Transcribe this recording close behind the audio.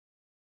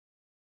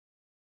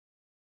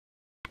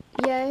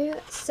Yo,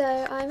 so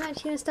I'm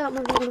actually going to start my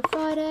vlog on a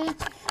Friday,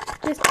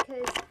 just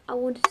because I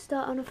wanted to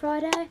start on a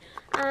Friday,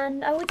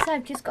 and I would say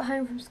I've just got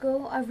home from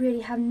school. I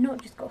really have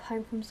not just got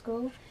home from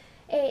school.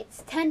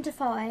 It's 10 to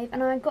 5,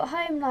 and I got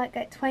home like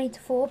at 20 to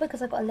 4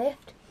 because I got a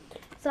lift.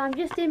 So I'm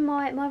just in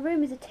my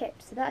room is a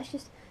tip, so that's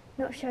just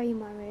not show you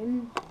my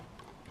room.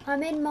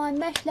 I'm in my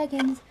mesh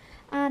leggings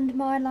and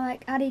my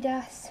like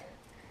Adidas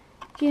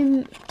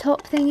gym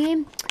top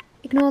thingy.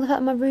 Ignore the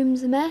fact my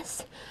room's a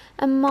mess.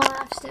 And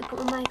I've still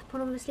got my makeup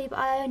on obviously, but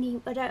I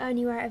don't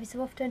only wear it every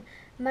so often.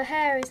 My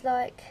hair is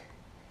like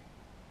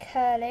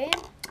curly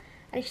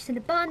and it's just in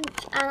a bunch,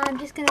 and I'm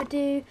just gonna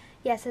do,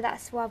 yeah, so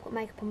that's why I've got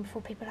makeup on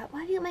before people are like,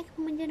 why have you got makeup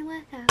on when you're doing a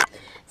workout?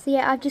 So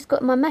yeah, I've just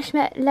got my mesh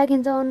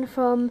leggings on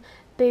from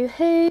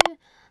Boohoo,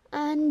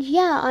 and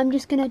yeah, I'm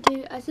just gonna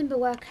do a simple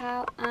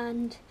workout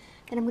and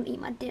then I'm gonna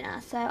eat my dinner.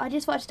 So I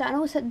just watched that, and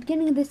also at the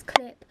beginning of this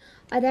clip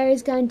there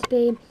is going to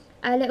be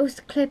a little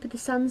clip of the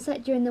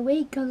sunset during the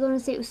week, because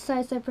honestly it was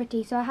so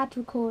pretty, so I had to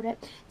record it.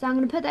 So I'm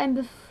going to put that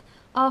in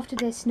after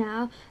this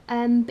now,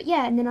 but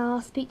yeah, and then I'll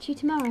speak to you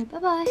tomorrow. Bye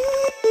bye.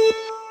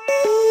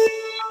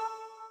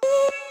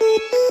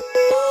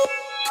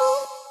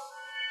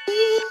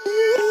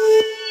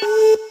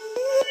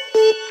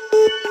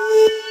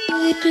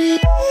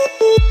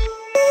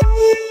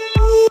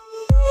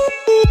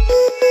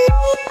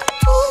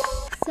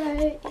 So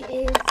it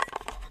is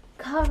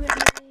currently,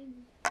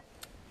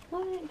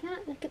 why did I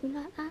look at me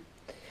like that?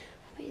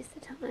 What is the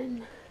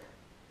time?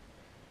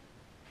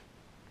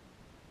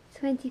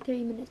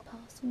 23 minutes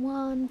past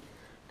 1,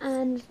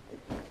 and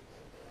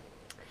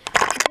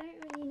I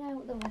don't really know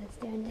what the weather's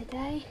doing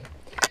today.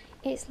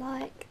 It's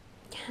like,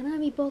 can I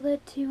be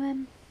bothered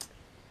to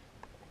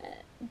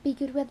be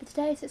good weather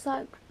today? So it's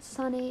like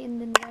sunny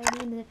and then rainy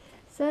and then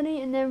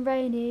sunny and then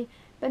rainy,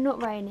 but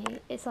not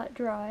rainy, it's like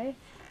dry.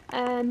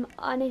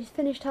 I need to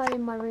finish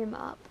tidying my room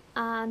up,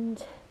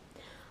 and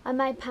I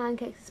made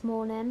pancakes this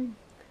morning.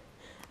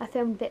 I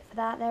filmed a bit for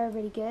that, they were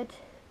really good.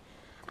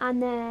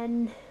 And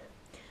then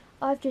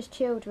I've just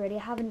chilled really.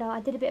 I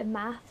did a bit of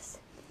maths,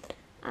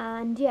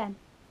 and yeah,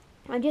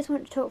 I just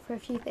want to talk for a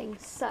few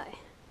things. So I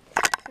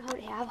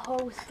have a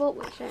whole spot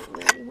which I don't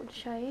really want to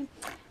show you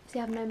because I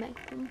have no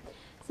makeup on.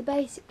 So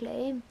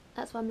basically,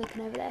 that's why I'm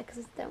looking over there,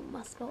 because I don't want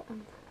my spot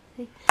on.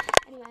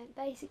 Anyway,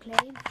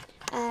 basically,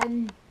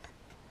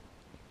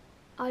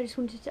 I was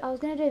going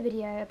to do a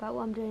video about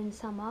what I'm doing in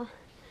summer,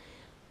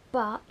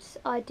 but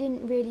I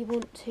didn't really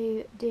want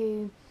to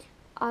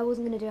I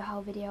wasn't going to do a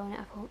whole video on it.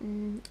 I thought,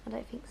 I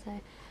don't think so.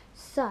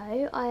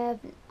 So I'm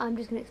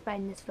just going to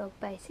explain this vlog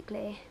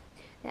basically,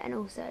 and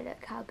also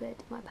look how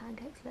good my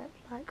pancakes look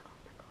like. Oh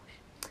my gosh.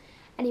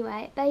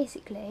 Anyway,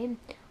 basically,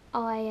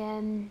 what did I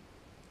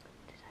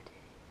do?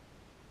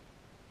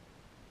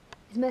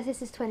 It's my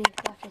sister's 20th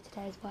birthday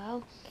today as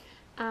well,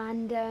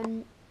 and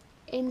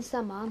in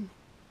summer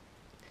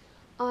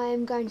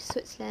I'm going to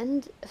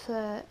Switzerland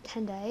for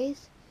 10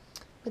 days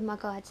with my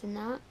guides and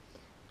that,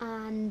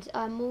 and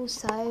I'm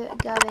also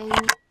going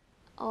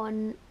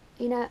on,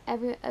 you know,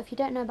 if you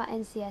don't know about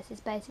NCS, it's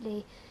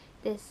basically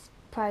this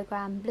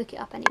program, look it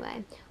up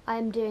anyway.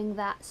 I'm doing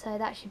that, so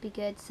that should be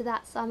good. So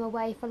I'm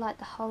away for like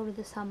the whole of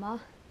the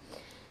summer,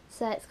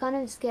 so it's kind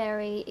of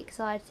scary,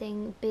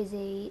 exciting,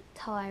 busy,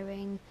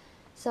 tiring.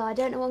 So I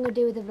don't know what I'm going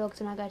to do with the vlogs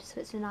when I go to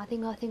Switzerland. I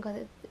think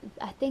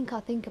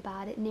I'll think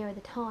about it nearer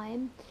the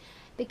time,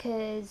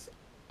 because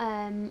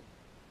I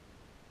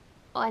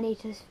need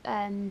to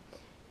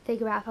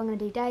figure out if I'm going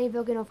to do daily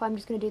vlogging, or if I'm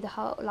just going to do the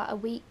whole, like, a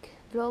week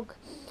vlog,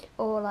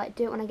 or like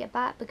do it when I get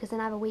back, because then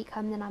I have a week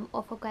home, then I'm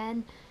off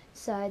again.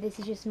 So this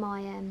is just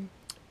my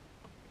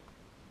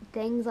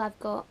things. I've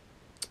got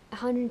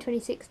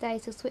 126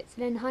 days till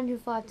Switzerland,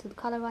 105 till the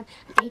colour run,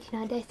 and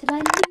 89 days till I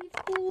leave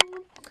school.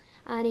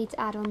 I need to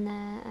add on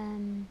there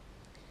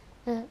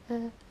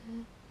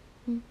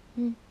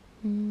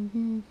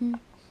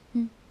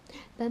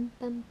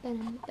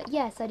but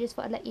yes, I just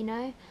thought I'd let you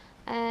know,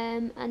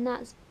 and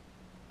that's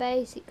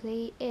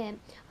basically it.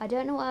 I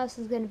don't know what else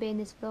is going to be in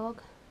this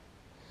vlog,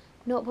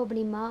 not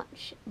probably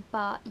much,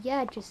 but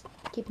yeah, just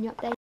keeping you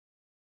updated.